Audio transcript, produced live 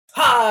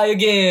Hi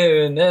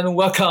again, and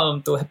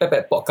welcome to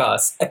HAPAPAP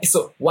Podcast,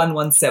 episode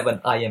 117.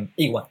 I am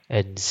A1.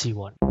 And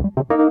C1.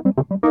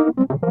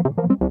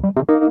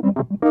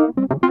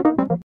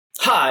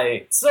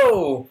 Hi,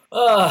 so,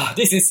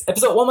 this is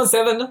episode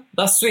 117.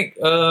 Last week,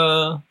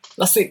 the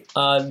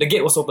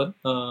gate was open.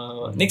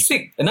 Next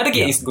week, another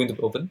gate is going to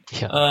be open.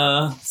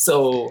 Yeah. Just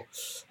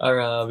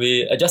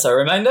a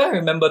reminder,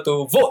 remember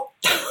to vote.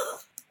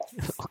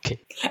 Okay.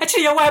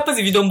 Actually, what happens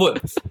if you don't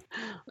vote?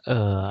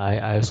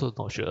 I also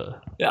not sure.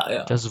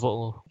 Yeah. Just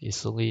vote.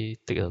 It's only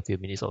take a few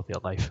minutes of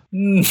your life.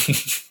 You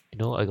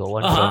know, I got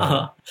one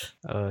friend.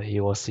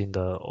 He was in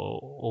the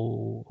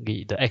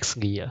the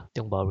ex-Lee,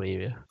 Tiong Bahru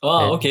area. Oh,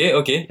 and,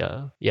 okay.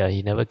 Yeah.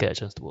 He never get a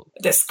chance to vote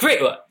That's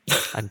great, what?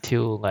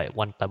 until like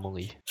one time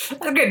only.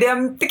 That's great. They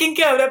are taking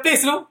care of that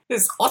place, no?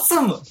 It's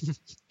awesome.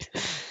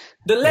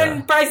 The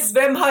land price is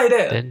very high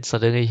there. Then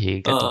suddenly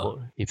he get to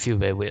vote. He feel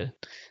very weird.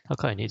 How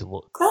come I need to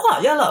vote?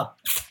 Yeah lah.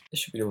 That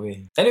should be the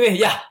way. Anyway,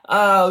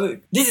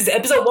 this is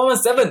episode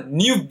 117,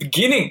 new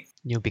beginning.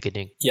 New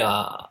beginning.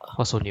 Yeah.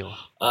 What's so new?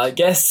 I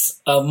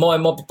guess more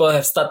and more people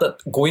have started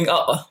going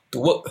out to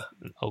work.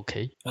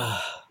 Okay.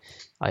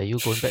 Are you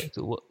going back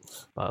to work?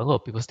 But a lot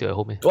of people still at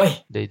home.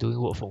 Why? They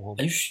doing work from home.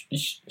 Are you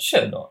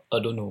sure or not? I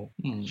don't know.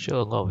 Sure,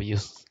 a lot of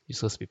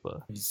useless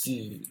people. You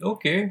see.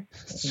 Okay.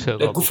 Sure,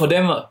 Good for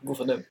them. Good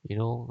for them. You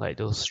know, like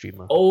those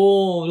streamers.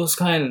 Oh, those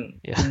kind.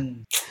 Yeah.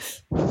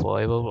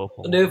 Forever work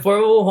from home. They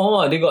forever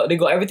home. They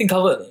got everything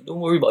covered. Don't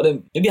worry about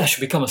them. Maybe I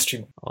should become a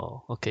streamer.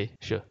 Oh, okay,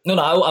 sure. No,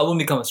 I won't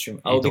become a streamer.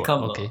 I will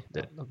become okay.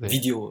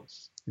 Video.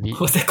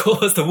 What's that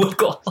called? What's the word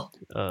called?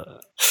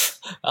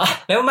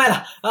 Never mind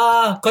lah.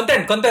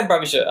 Content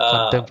publisher.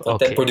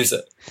 Content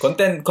producer.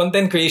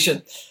 Content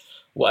creation.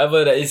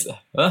 Whatever that is.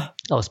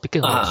 Oh,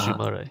 speaking of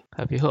streamer, right?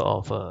 Have you heard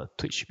of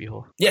Twitch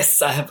before?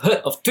 Yes, I have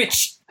heard of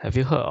Twitch. Have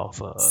you heard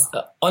of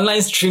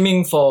online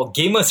streaming for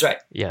gamers, right?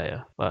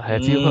 Yeah. But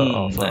have you heard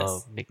of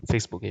nice.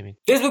 Facebook gaming?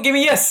 Facebook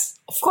gaming, yes,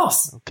 of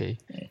course. Okay.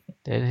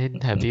 Then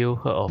have you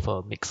heard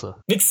of Mixer?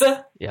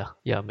 Mixer?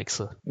 Yeah,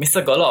 Mixer.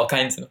 Mixer got a lot of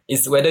kinds.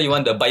 It's whether you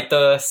want the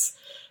biters,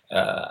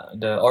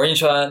 the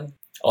orange one,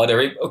 or the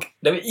red. Okay,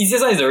 the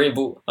easiest one is the Red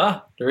Bull.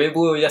 The Red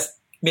Bull you just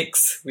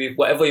mix with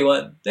whatever you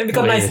want. Then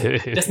become nice.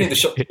 Just need to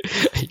show.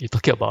 You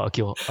talking about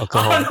alcohol?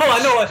 I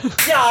know.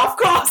 Yeah, of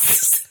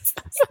course.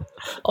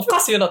 Of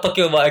course, you're not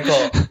talking about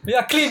alcohol. We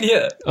are clean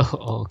here.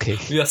 Oh, okay.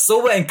 We are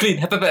sober and clean.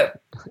 HAPAPAP.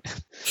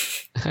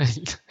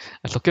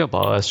 I'm talking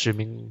about a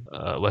streaming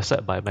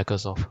website by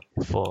Microsoft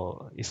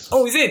is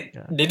it?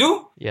 Yeah. They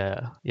do?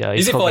 Yeah.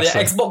 Is it for their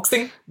Xbox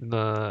thing? No,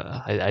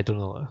 I don't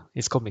know.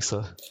 It's called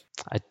Mixer.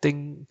 I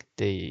think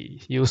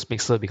they use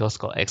Mixer because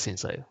got X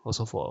inside,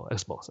 also for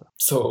Xbox.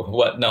 So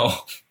what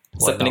now?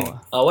 What's happening?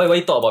 Why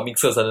you talk about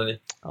Mixer suddenly?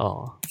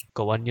 Oh,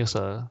 got one news.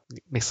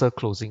 Mixer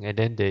closing, and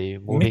then they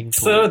moving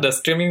Mixer, the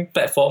streaming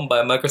platform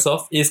by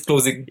Microsoft, is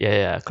closing.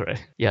 Yeah,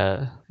 correct.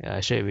 Yeah.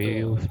 I shared with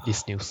you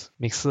this news.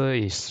 Mixer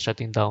is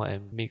shutting down,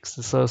 and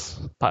Mixer's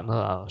partner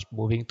are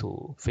moving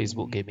to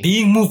Facebook gaming.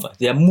 Being moved.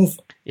 They are moved.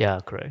 Yeah,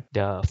 correct.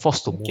 They are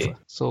forced to move.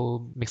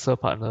 So Mixer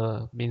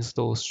partner means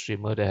those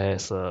streamer that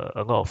has a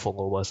lot of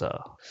followers.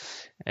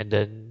 And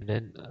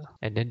then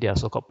they are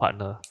so-called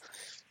partner.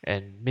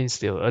 And means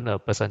they'll earn a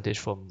percentage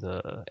from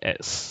the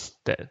ads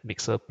that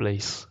Mixer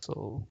plays.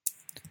 So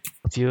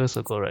a few years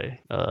ago,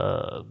 right,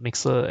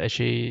 Mixer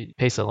actually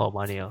pays a lot of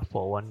money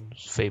for one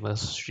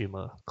famous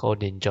streamer called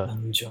Ninja.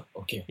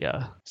 Okay.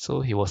 Yeah. So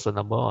he was the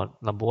number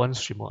one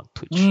streamer on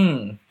Twitch.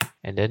 And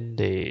then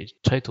they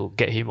tried to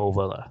get him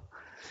over.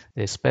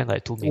 They spent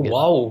like 2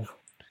 million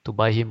to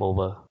buy him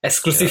over.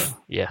 Exclusive.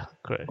 Yeah,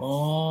 correct.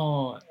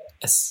 Oh,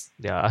 yes.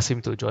 They asked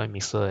him to join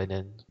Mixer and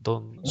then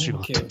don't stream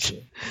on Twitch.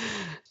 Okay.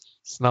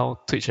 Now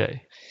Twitch, right?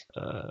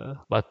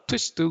 But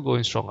Twitch still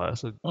going strong.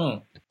 So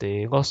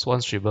they lost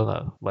one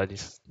streamer, but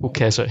who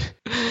cares, right?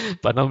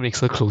 But now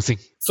Mixer closing.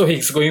 So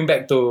he's going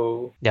back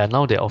to... Yeah,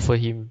 now they offer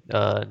him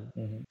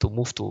to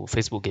move to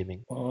Facebook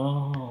gaming.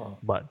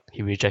 But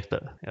he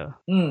rejected. Yeah.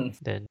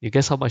 Then you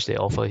guess how much they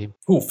offer him?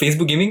 Who?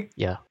 Facebook gaming?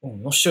 Yeah.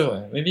 Not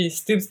sure. Maybe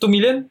still 2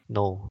 million?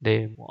 No,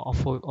 they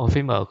offer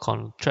him a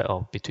contract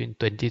of between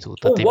 20 to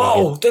 30 million.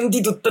 Million.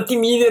 20 to 30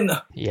 million.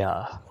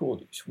 Yeah.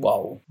 Holy,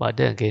 wow. But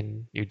then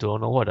again, you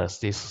don't know what does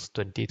this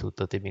 20 to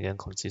 30 million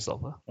consist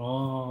of.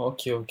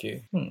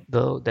 Okay.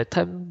 That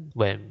time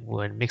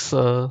when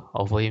Mixer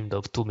offered him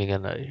the 2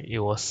 million, it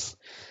was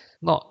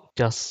not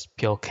just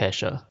pure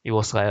cash. It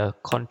was like a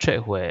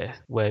contract where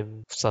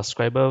when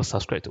subscribers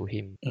subscribe to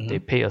him, they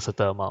pay a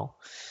certain amount,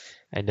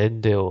 and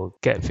then they'll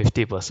get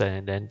 50%,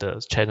 and then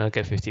the channel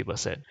get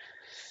 50%.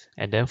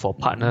 And then for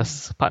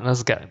partners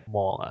get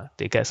more.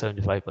 They get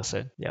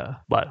 75%. Yeah.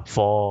 But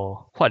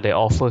for what they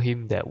offer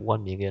him, that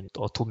 1 million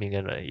or 2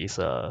 million, right, is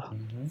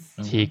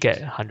he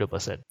get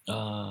 100%.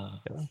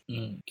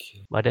 Okay.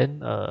 But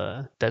then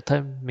that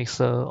time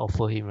Mixer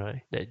offer him,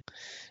 right,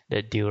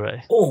 that deal,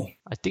 right.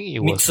 I think it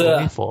was Mixer.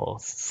 only for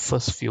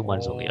first few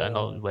months only. I'm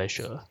not very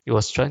sure. It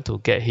was trying to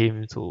get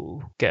him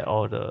to get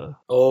all the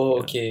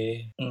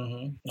Okay.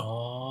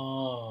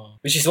 Oh,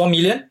 which is 1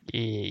 million?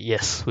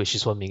 yes, which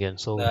is 1 million.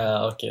 So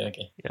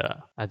Okay.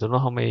 yeah, I don't know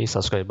how many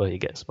subscribers he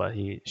gets, but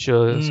he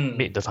sure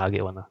made the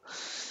target one.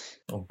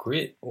 Oh,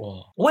 great.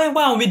 Wow. Why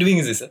are we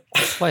doing this?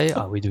 Why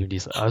are we doing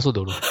this? I also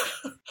don't know.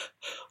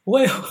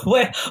 Why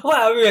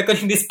are we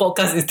recording this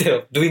podcast instead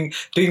of doing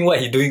what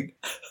he doing?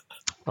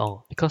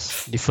 Oh,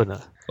 because different.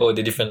 Oh,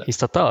 they're different. He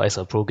started out as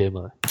a pro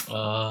gamer.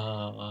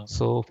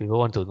 So people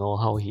want to know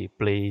how he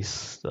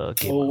plays the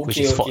game, which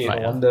okay, is okay.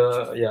 Fortnite. No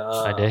wonder,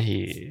 yeah. And then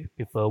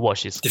people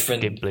watch his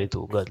gameplay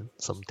to learn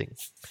something.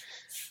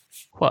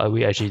 What are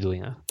we actually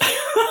doing?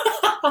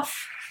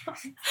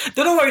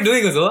 Don't know what we're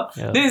doing also.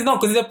 Yeah. This is not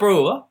considered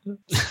pro.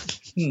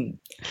 We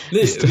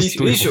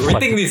should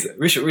rethink this.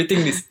 We should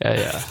rethink this.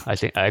 Yeah. I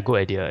think I good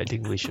idea. I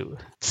think we should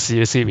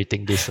seriously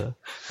rethink this.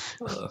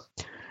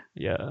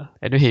 Yeah.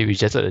 Anyway, he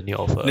rejected the new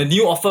offer. The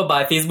new offer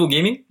by Facebook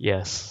Gaming?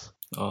 Yes.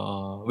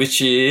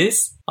 Which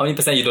is how many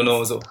percent you don't know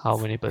also? How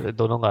many percent?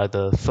 Don't know.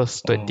 The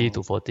first 20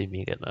 to 40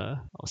 million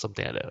or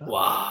something like that.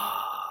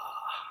 Wow.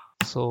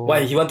 So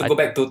why he want to go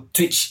back to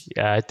Twitch?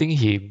 Yeah, I think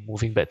he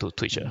moving back to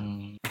Twitch.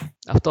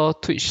 After all,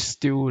 Twitch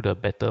still the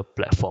better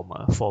platform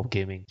for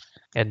gaming,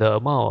 and the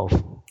amount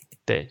of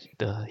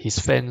his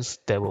fans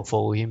that will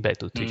follow him back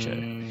to Twitch,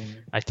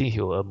 I think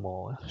he will earn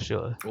more.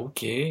 Sure.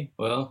 Okay.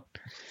 Well.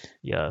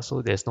 Yeah.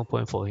 So there's no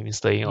point for him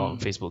staying on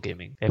Facebook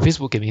Gaming, and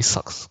Facebook Gaming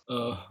sucks.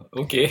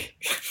 Okay.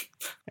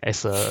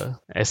 As a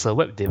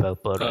web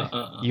developer,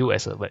 right? You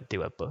as a web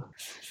developer.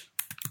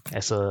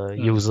 As a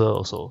user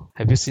also.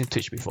 Have you seen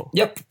Twitch before?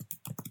 Yep.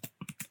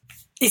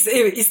 Is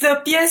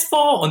the PS4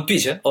 on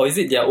Twitch, or is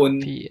it their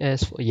own?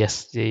 PS4,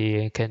 yes,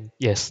 they can.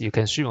 Yes, you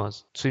can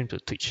stream to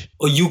Twitch.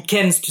 Oh, you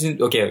can stream.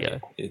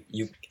 Okay.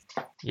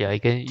 Yeah,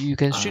 you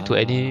can stream to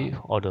any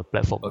other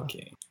platform.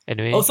 Okay.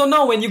 Anyway. Also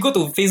now when you go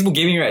to Facebook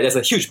Gaming, right, there's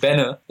a huge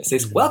banner that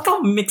says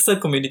 "Welcome Mixer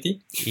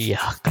Community."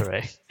 Yeah,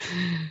 correct.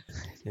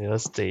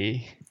 Yes,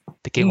 they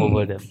taking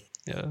over them.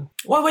 Yeah.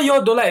 Why you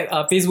all don't like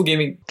Facebook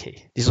Gaming?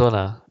 Okay, this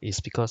one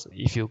is because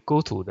if you go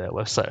to their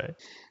website, right,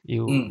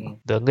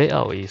 the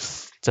layout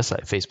is just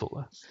like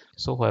Facebook.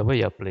 So wherever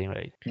you're playing,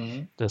 right,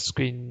 the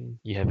screen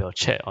you have your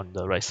chat on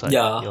the right side,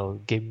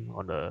 your game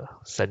on the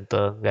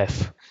center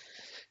left.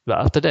 But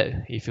after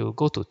that, if you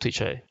go to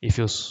Twitch, right, if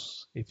you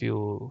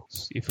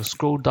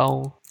scroll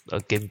down a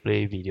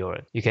gameplay video,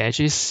 right, you can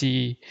actually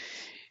see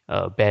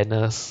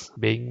banners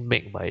being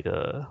made by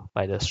the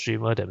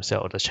streamer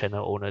themselves or the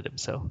channel owner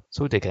themselves,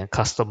 so they can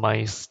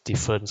customize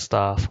different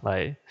stuff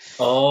like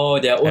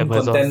their own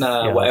Amazon, content,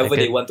 whatever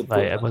they want to put,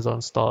 like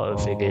Amazon store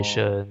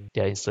affiliation,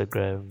 their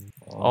Instagram,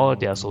 or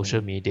their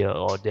social media,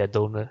 or their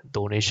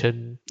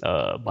donation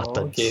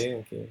buttons.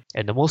 Okay.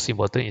 And the most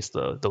important is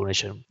the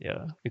donation,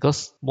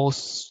 because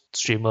most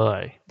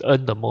streamer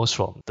earn the most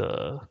from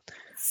the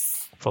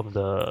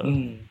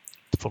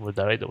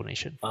direct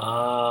donation.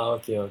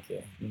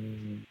 Okay.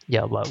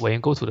 Yeah, but when you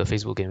go to the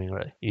Facebook Gaming,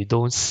 right, you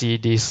don't see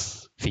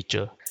this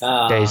feature.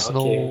 There's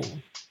no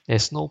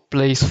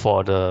place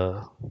for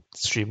the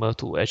streamer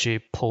to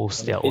actually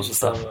post their own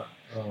stuff.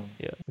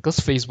 Yeah, because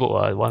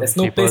Facebook there's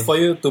no place for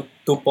you to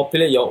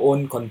populate your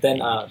own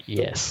content.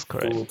 Yes,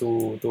 correct.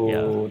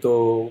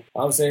 To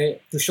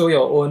show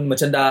your own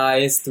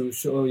merchandise, to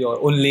show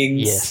your own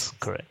links. Yes,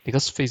 correct.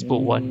 Because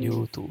Facebook want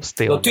you to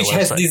stay on Twitch the website.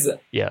 has this.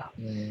 Yeah.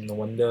 No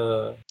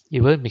wonder.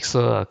 Even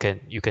Mixer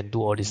you can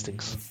do all these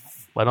things,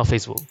 but not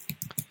Facebook.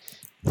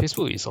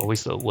 Facebook is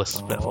always the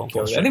worst platform.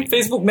 Okay. I think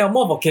Facebook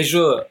more for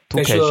casual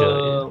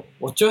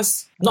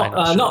watchers.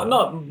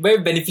 Not very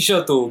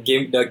beneficial to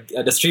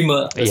the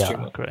streamer.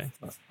 Correct.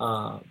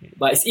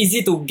 But it's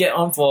easy to get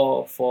on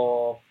for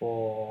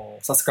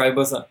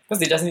subscribers because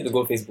they just need to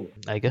go to Facebook.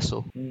 I guess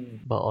so.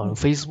 But on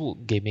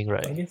Facebook Gaming,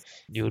 right,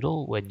 you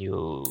know when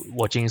you're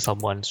watching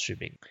someone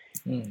streaming,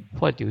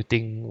 what do you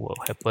think will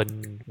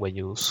happen when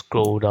you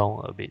scroll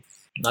down a bit?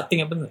 Nothing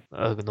happens.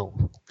 No.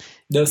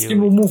 The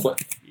screen will move.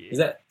 Is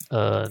that?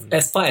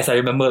 As far as I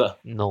remember.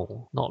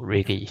 No, not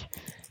really.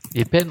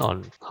 Depend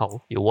on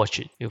how you watch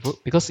it.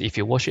 Because if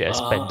you watch it as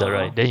banded,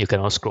 right, then you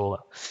cannot scroll.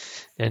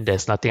 Then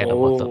there's nothing at the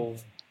bottom.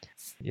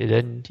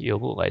 Then you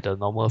look like the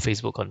normal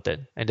Facebook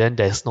content, and then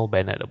there's no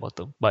banner at the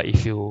bottom. But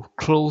if you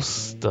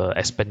close the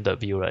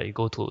expanded view, right, you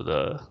go to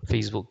the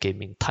Facebook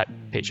Gaming type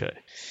page, right,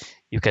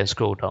 you can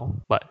scroll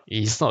down, but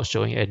it's not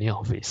showing any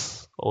of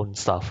his own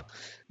stuff.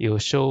 It will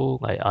show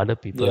like other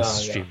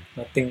people's stream.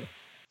 Nothing.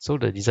 So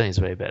the design is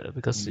very bad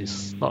because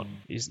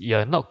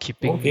you're not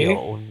keeping your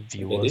own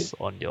viewers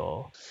on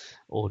your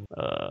own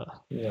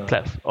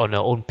on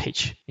your own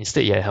page.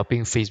 Instead, you're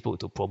helping Facebook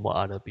to promote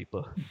other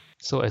people.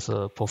 So as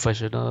a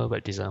professional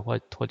web designer,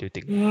 what do you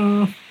think?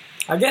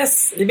 I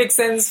guess it makes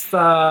sense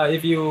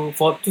if you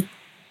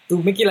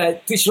to make it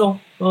like Twitch, to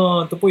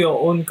put your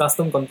own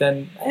custom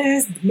content.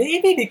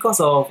 Maybe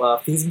because of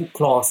Facebook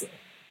clause,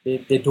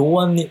 they don't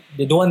want it.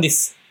 They don't want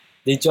this.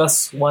 They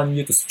just want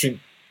you to stream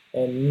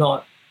and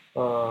not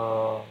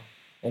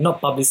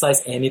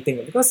publicize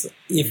anything. Because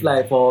if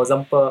like for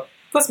example,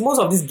 because most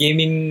of these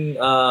gaming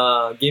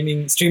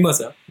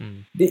streamers,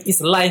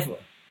 it's live.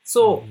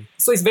 So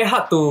it's very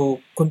hard to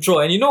control.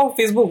 And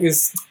Facebook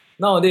is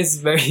nowadays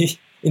very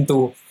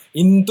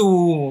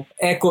into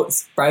air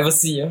quotes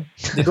privacy.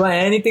 They don't want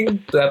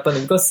anything to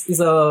happen because it's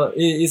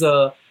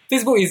a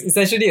Facebook is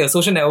essentially a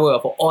social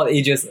network for all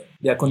ages.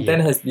 Their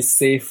content has to be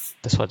safe.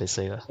 That's what they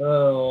say.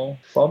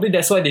 Probably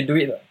that's why they do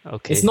it.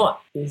 Okay. It's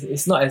not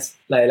as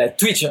like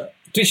Twitch.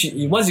 Twitch,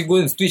 once you go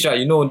into Twitch,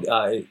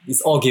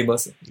 it's all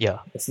gamers. Yeah.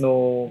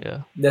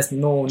 There's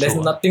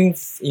nothing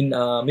in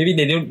maybe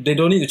they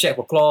don't need to check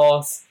for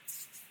clause.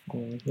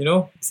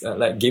 It's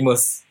like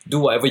gamers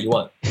do whatever you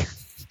want.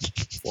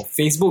 For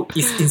Facebook,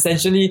 it's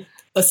essentially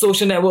a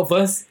social network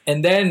first,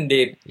 and then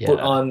they put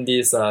on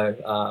this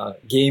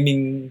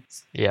gaming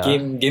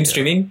game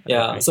streaming.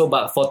 So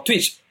but for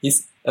Twitch,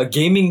 it's a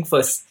gaming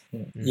first.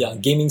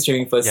 Gaming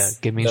streaming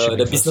first.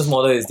 The business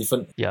model is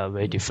different. Yeah,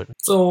 very different.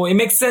 So it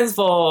makes sense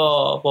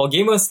for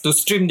gamers to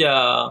stream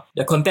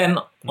their content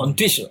on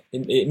Twitch.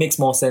 It makes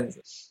more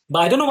sense.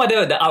 But I don't know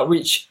whether the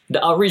outreach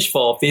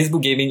for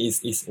Facebook gaming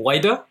is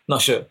wider.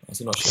 Not sure.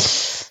 Also not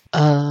sure.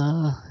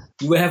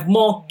 You will have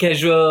more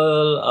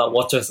casual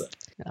watchers.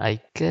 I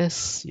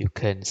guess you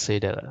can say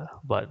that,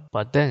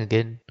 but then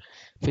again,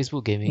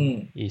 Facebook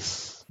gaming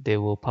is they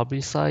will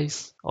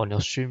publicize on your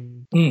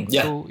stream.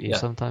 So if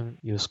sometimes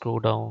you scroll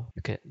down,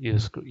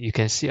 you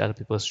can see other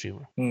people's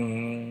stream.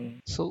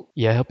 So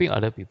you're helping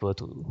other people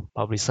to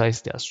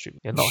publicize their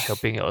stream. You're not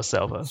helping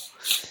yourself.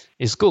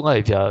 It's good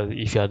if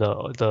you're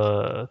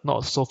the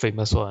not so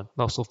famous one,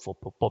 not so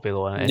popular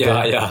one. And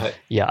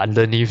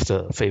underneath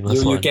the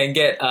famous one. You can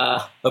get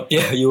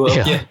appear. You will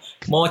appear.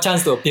 More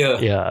chance to appear.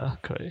 Yeah,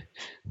 correct.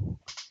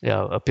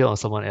 Yeah, appear on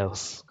someone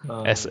else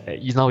as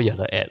you're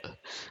the ad.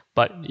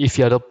 But if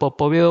you're the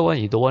popular one,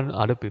 you don't want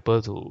other people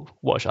to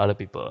watch other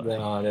people.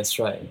 Yeah, that's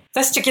right.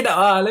 Let's check it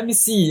out. Let me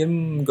see.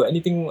 Got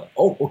anything?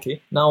 Oh,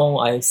 okay. Now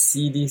I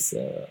see this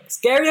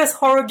scariest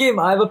horror game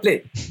I ever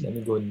played. Let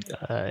me go.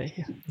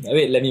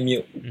 Wait, let me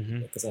mute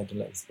because I don't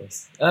like this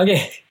voice.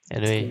 Okay.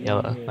 Anyway,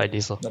 like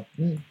this.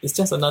 It's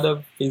just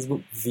another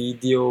Facebook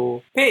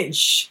video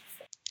page.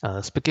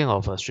 Speaking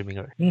of streaming,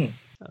 right?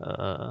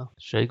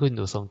 Should I go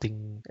into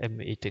something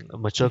M18 thing,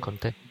 mature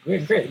content?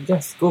 Great.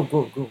 Just go.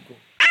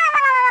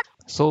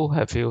 So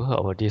have you heard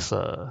about this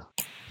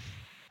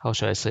how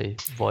should I say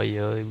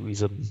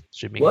voyeurism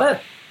streaming?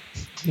 What?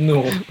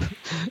 No.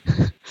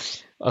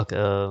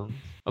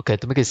 Okay,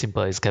 to make it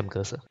simple, it's cam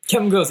girls.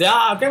 Cam girls.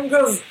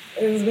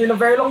 It's been a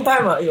very long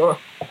time.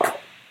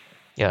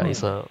 Yeah,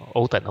 it's an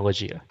old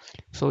technology.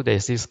 So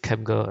there's this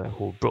cam girl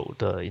who broke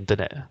the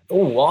internet.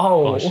 Oh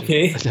wow,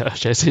 okay. Should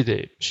I say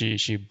that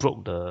she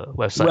broke the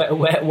website?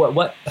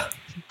 What?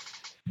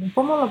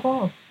 Come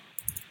on.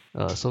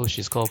 So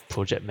she's called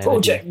ProjektMelody.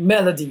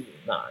 ProjektMelody.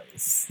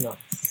 Nice.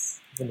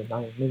 Even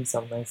the name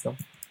sounds nice, no?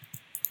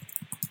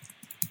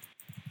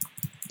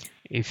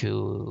 If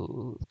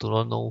you do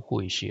not know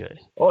who is she, right?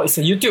 Oh, it's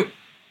a YouTube,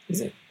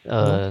 is it?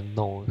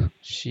 No.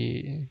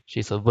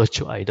 She's a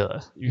virtual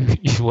idol.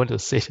 If you want to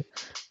say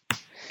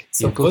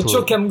it's a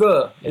virtual cam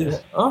girl. Yeah.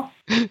 Huh?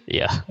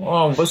 Yeah.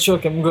 Oh, virtual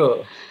cam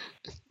girl.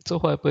 So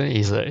what happened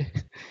is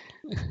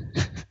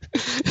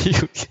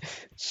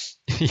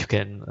you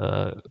can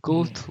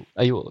go to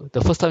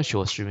the first time she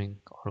was streaming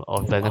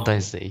on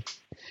Valentine's Day.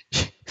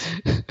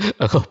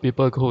 A lot of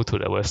people go to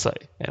the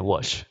website and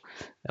watch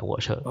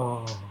her.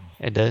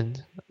 And then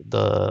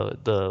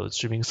the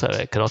streaming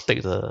site cannot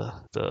take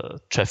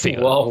the traffic.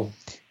 Wow.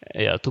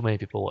 Yeah, too many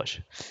people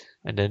watch.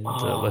 And then the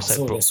website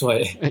broke. That's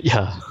why.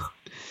 Yeah.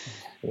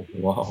 Oh,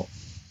 wow.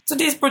 So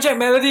this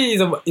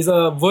ProjektMelody is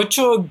a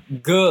virtual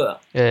girl.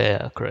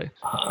 Yeah, correct.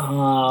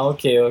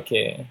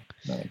 Okay.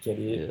 I get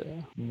it.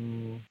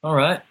 Yeah.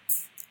 Alright.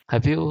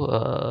 Have you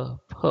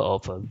heard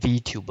of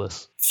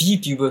VTubers?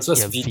 VTubers?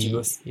 What's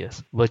VTubers?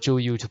 Yes, virtual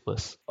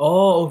YouTubers.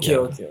 Oh,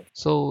 okay.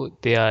 So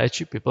they are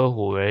actually people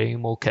who are wearing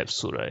mocap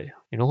suit, right?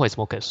 You know what is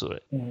mocap suit,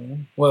 right?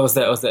 What was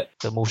that?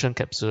 The motion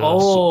capture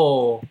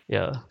suit.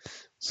 Yeah.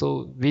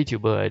 So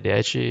VTuber, right, they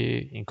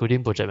actually,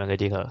 including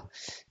ProjektMelody,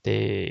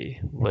 they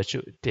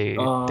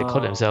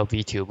call themselves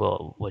VTuber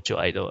or virtual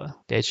idol.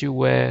 They actually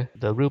wear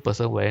the real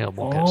person wearing a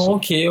mocap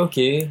suit.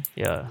 Okay.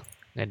 Yeah.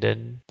 And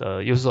then the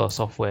use of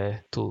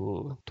software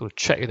to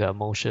track their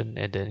motion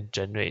and then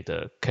generate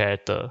the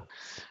character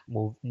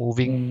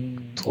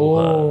moving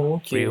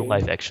to real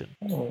life action.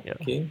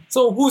 Okay.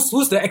 So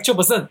who's the actual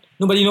person?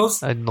 Nobody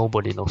knows?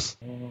 Nobody knows.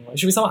 It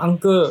should be some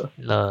uncle.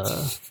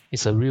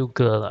 It's a real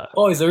girl.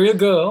 Oh, it's a real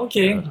girl.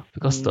 Okay.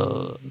 Because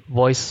the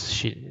voice,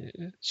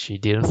 she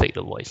didn't fake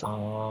the voice.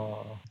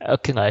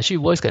 Okay, actually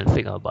voice can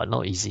fake, but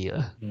not easy.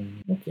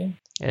 Okay.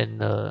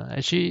 And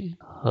actually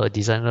her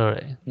designer,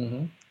 right,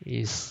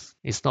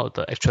 is not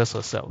the actress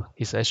herself.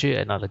 He's actually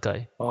another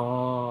guy.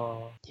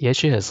 He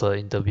actually has an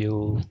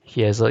interview.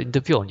 He has an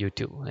interview on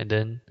YouTube, and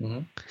then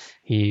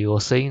he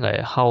was saying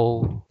like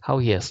how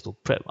he has to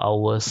prep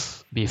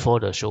hours before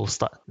the show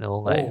start.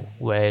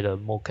 Wear the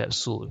mocap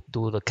suit,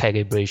 do the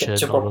calibration,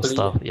 all those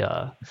stuff.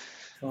 Yeah.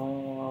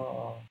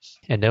 Oh.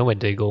 And then when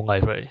they go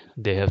live, right,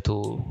 there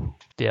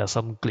are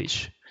some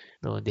glitch.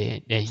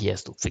 Then he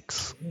has to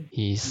fix.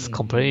 He's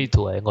comparing it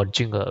to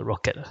launching a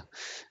rocket.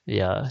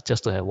 Yeah,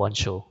 just to have one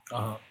show.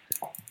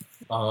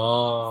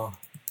 Oh.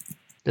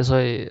 That's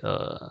why,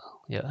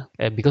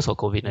 and because of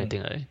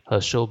COVID-19, right, her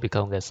show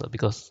become lesser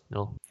because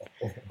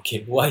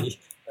Okay, why?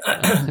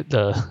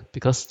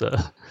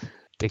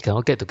 They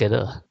cannot get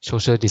together.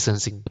 Social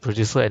distancing. The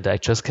producer and the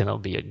actress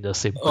cannot be in the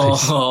same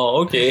place.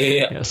 Oh, okay.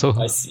 Yeah, so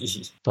I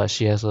see. but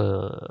she has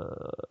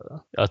a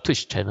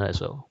Twitch channel as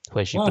well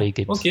where she play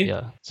games. Okay.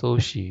 Yeah, so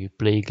she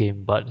play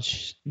game,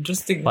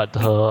 Interesting. but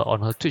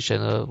on her Twitch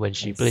channel when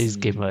she plays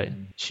game, right,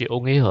 she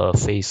only her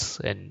face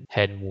and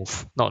hand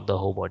move, not the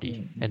whole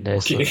body. And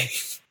there's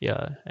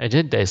and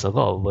then there's a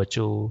lot of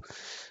virtual,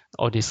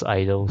 all these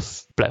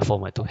idols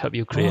platform to help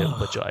you create a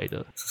virtual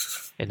idol.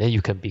 And then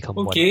you can become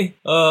one.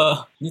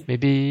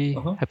 Maybe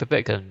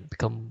HAPAPAP can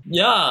become...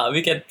 Yeah,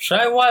 we can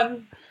try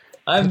one.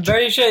 I'm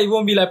very sure it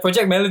won't be like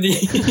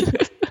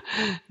ProjektMelody.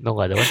 No,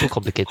 that one too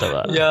complicated.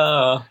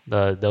 Yeah.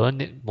 The one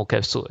need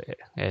mocap suit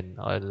and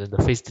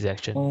the face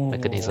detection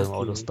mechanism,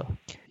 all those stuff.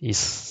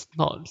 It's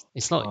not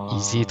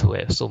easy to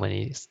have so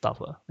many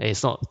stuff. And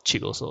it's not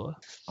cheap also.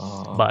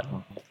 But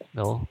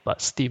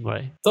Steam,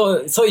 right?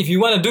 So if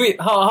you want to do it,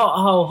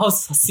 how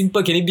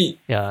simple can it be?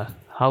 Yeah.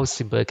 How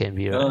simple it can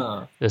be,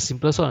 right? The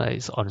simplest one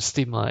is on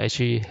Steam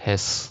actually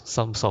has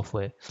some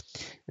software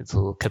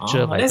to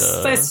capture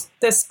that's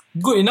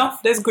good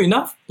enough. That's good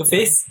enough. The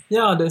face,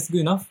 that's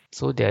good enough.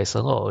 So there is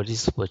a lot of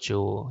these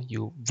virtual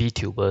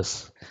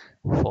VTubers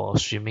for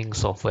streaming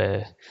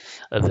software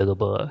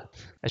available.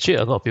 Actually,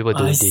 a lot of people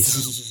doing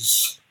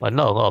this, but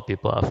not a lot of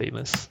people are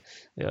famous.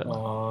 Yeah,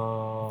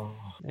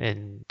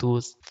 and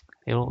those.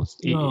 It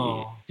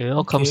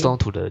all comes down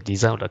to the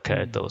design of the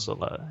character also.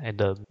 And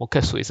the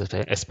mocap suit is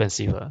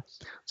expensive.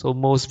 So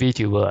most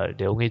VTuber,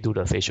 they only do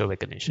the facial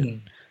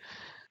recognition.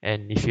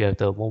 And if you have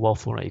the mobile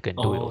phone, you can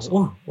do it also.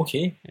 Oh,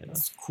 okay. Yeah.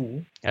 That's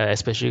cool.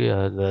 Especially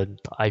the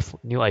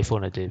new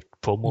iPhone, they're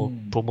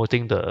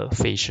promoting the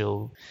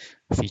facial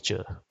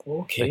feature.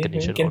 Okay,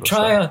 recognition. You can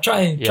try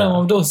one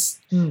of those.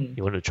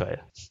 You want to try?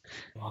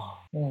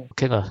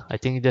 Okay, I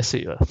think that's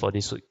it for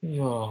this week.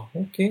 Yeah,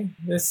 okay.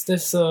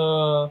 That's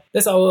our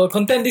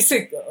content this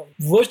week.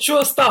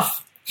 Virtual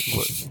stuff.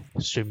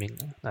 Streaming.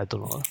 I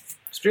don't know.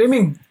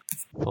 Streaming.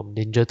 From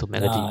Ninja to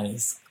Melody.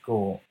 Nice,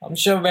 cool. I'm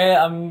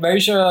very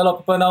sure a lot of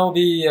people now will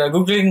be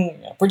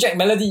googling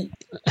ProjektMelody.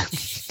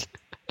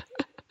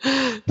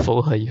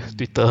 Follow her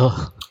Twitter.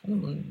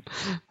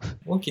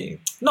 Okay,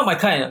 not my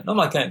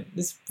kind.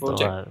 This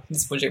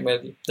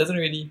ProjektMelody doesn't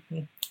really.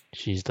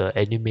 She's the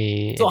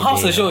anime. So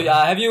how's the show?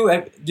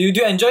 Do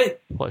you enjoy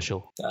it? What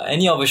show?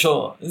 Any of the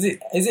show? Is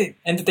it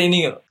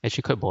entertaining?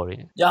 Actually, quite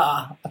boring.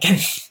 Yeah,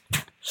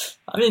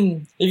 I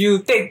mean, if you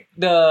take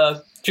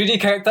the 3D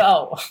character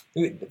out,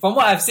 from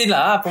what I've seen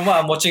from what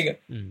I'm watching.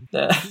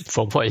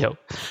 From what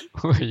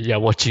you're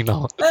watching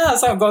now?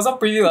 So I've got some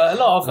preview. A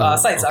lot of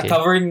sites are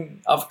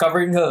covering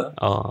her.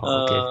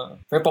 Okay.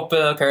 Very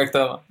popular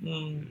character.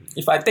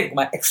 If I take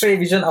my X-ray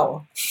vision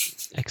out.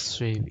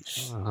 X-ray.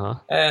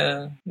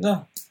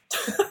 No.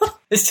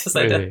 It's just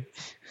like that.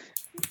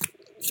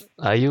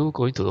 Are you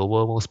going to the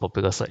world's most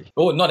popular site?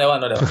 Oh, not that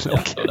one. Okay.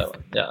 Not that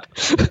one. Yeah.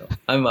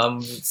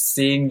 I'm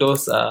seeing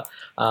those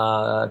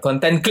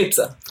content clips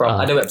from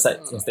other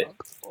websites instead.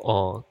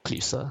 Or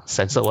clips,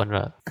 censored one,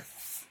 right?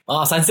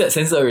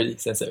 Censored already.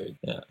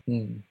 Yeah.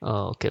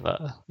 Okay,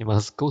 you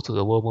must go to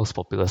the world's most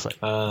popular site.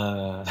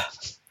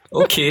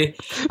 Okay.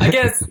 I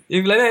guess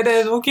if like that,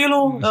 then okay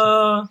lor.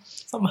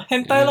 Some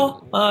hentai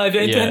lor. If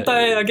you're into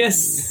hentai, I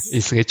guess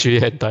it's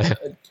actually hentai.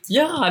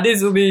 Yeah,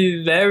 this will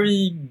be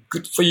very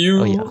good for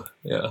you.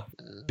 Yeah.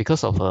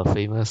 Because of her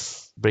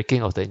famous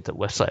breaking of the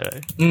website,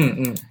 right?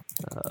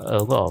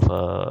 A lot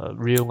of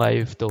real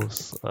life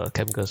those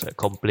chemicals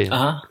complain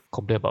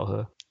about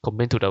her.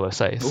 Complain to the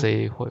website,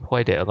 say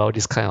why they allow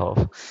this kind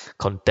of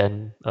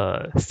content,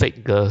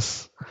 fake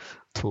girls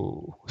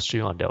to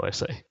stream on their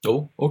website.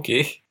 Oh,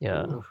 okay.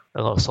 Yeah,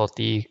 a lot of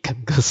salty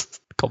chemicals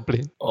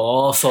complain.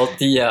 Oh,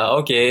 salty,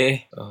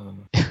 okay.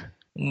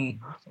 Yeah.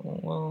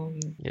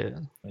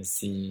 I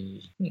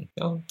see.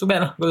 Too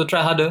bad. Got to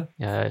try harder.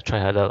 Yeah, try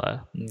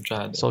harder. Try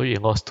harder. Sorry you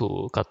lost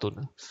to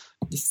cartoon.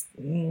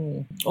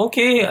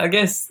 Okay, I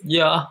guess.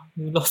 Yeah,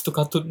 you lost to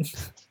cartoon.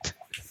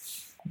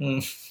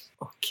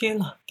 Okay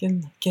lah.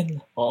 Can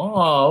lah.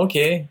 Oh,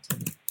 okay.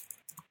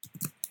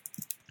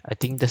 I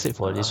think that's it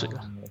for this week.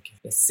 Okay,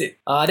 that's it.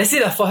 That's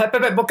it for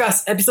HAPAPAP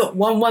Podcast episode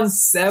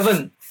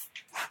 117.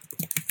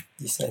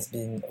 This has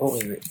been... Oh,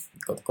 wait.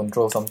 Got to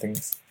control some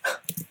things.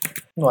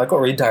 No, I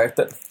got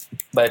redirected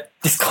by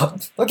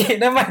Discord. Okay,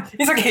 never mind.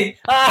 It's okay.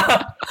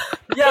 That's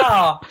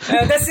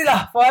it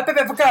for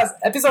HAPAPAP Podcast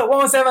episode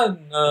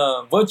 117.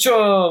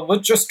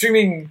 Virtual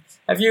streaming.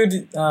 Have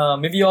you...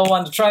 maybe you all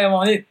want to try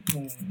on it?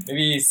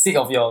 Maybe sick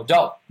of your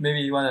job. Maybe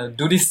you want to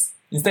do this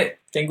instead.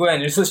 Can go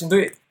and research into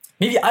it.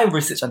 Maybe I will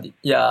research on it.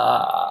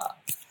 Yeah.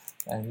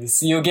 And we'll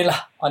see you again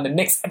on the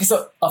next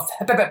episode of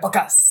HAPAPAP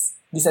Podcast.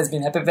 This has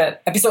been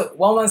HAPAPAP episode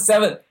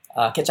 117.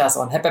 Catch us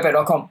on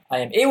HAPAPAP.com. I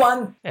am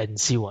A1. And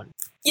C1.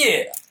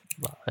 Yeah!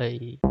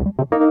 Bye.